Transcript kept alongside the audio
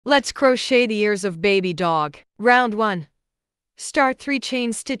Let's crochet the ears of baby dog. Round 1. Start 3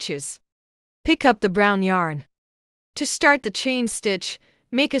 chain stitches. Pick up the brown yarn. To start the chain stitch,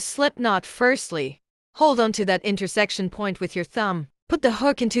 make a slip knot firstly. Hold on to that intersection point with your thumb. Put the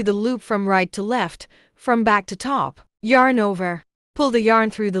hook into the loop from right to left, from back to top. Yarn over. Pull the yarn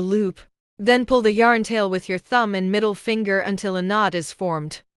through the loop. Then pull the yarn tail with your thumb and middle finger until a knot is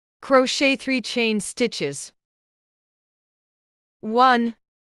formed. Crochet 3 chain stitches. 1,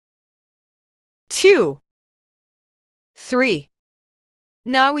 2, 3.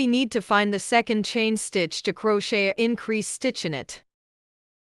 Now we need to find the second chain stitch to crochet an increased stitch in it.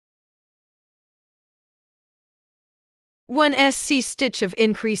 1 SC stitch of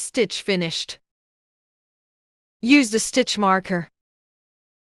increased stitch finished. Use the stitch marker.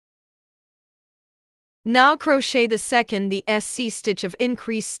 Now crochet the second the SC stitch of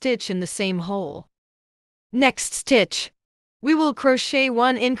increased stitch in the same hole. Next stitch. We will crochet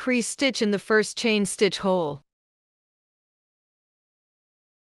 1 increased stitch in the first chain stitch hole.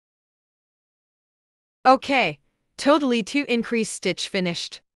 Okay, totally 2 increased stitch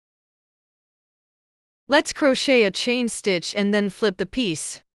finished. Let's crochet a chain stitch and then flip the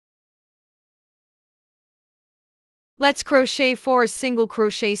piece. Let's crochet 4 single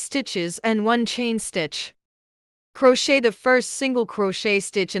crochet stitches and 1 chain stitch. Crochet the first single crochet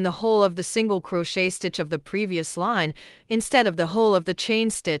stitch in the hole of the single crochet stitch of the previous line instead of the hole of the chain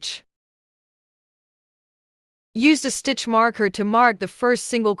stitch. Use the stitch marker to mark the first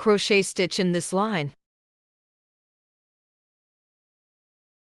single crochet stitch in this line.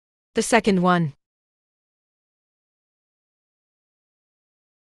 The second one.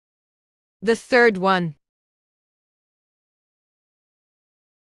 The third one.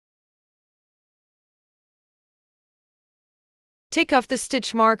 Take off the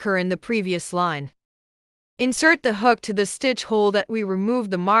stitch marker in the previous line. Insert the hook to the stitch hole that we removed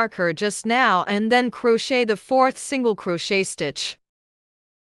the marker just now and then crochet the 4th single crochet stitch.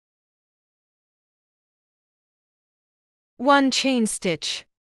 1 chain stitch.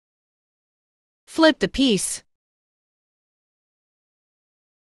 Flip the piece.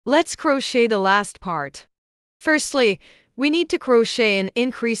 Let's crochet the last part. Firstly, we need to crochet an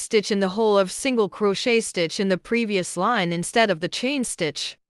increased stitch in the hole of single crochet stitch in the previous line instead of the chain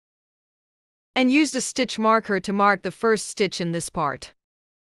stitch. And use the stitch marker to mark the first stitch in this part.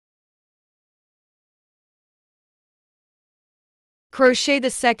 Crochet the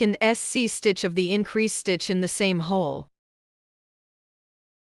second SC stitch of the increased stitch in the same hole.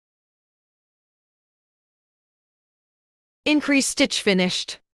 Increased stitch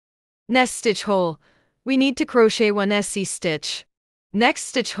finished. Next stitch hole, we need to crochet 1 SC stitch. Next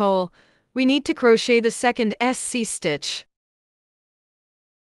stitch hole, we need to crochet the second SC stitch.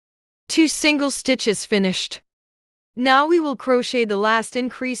 2 single stitches finished. Now we will crochet the last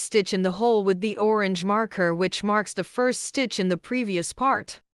increased stitch in the hole with the orange marker which marks the first stitch in the previous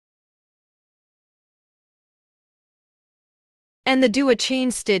part. And do a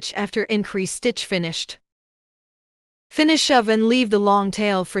chain stitch after increased stitch finished. Finish up and leave the long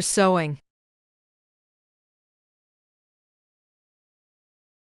tail for sewing.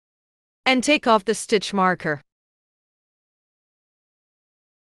 And take off the stitch marker.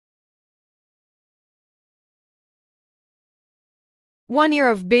 One ear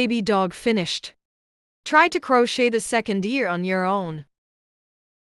of baby dog finished. Try to crochet the second ear on your own.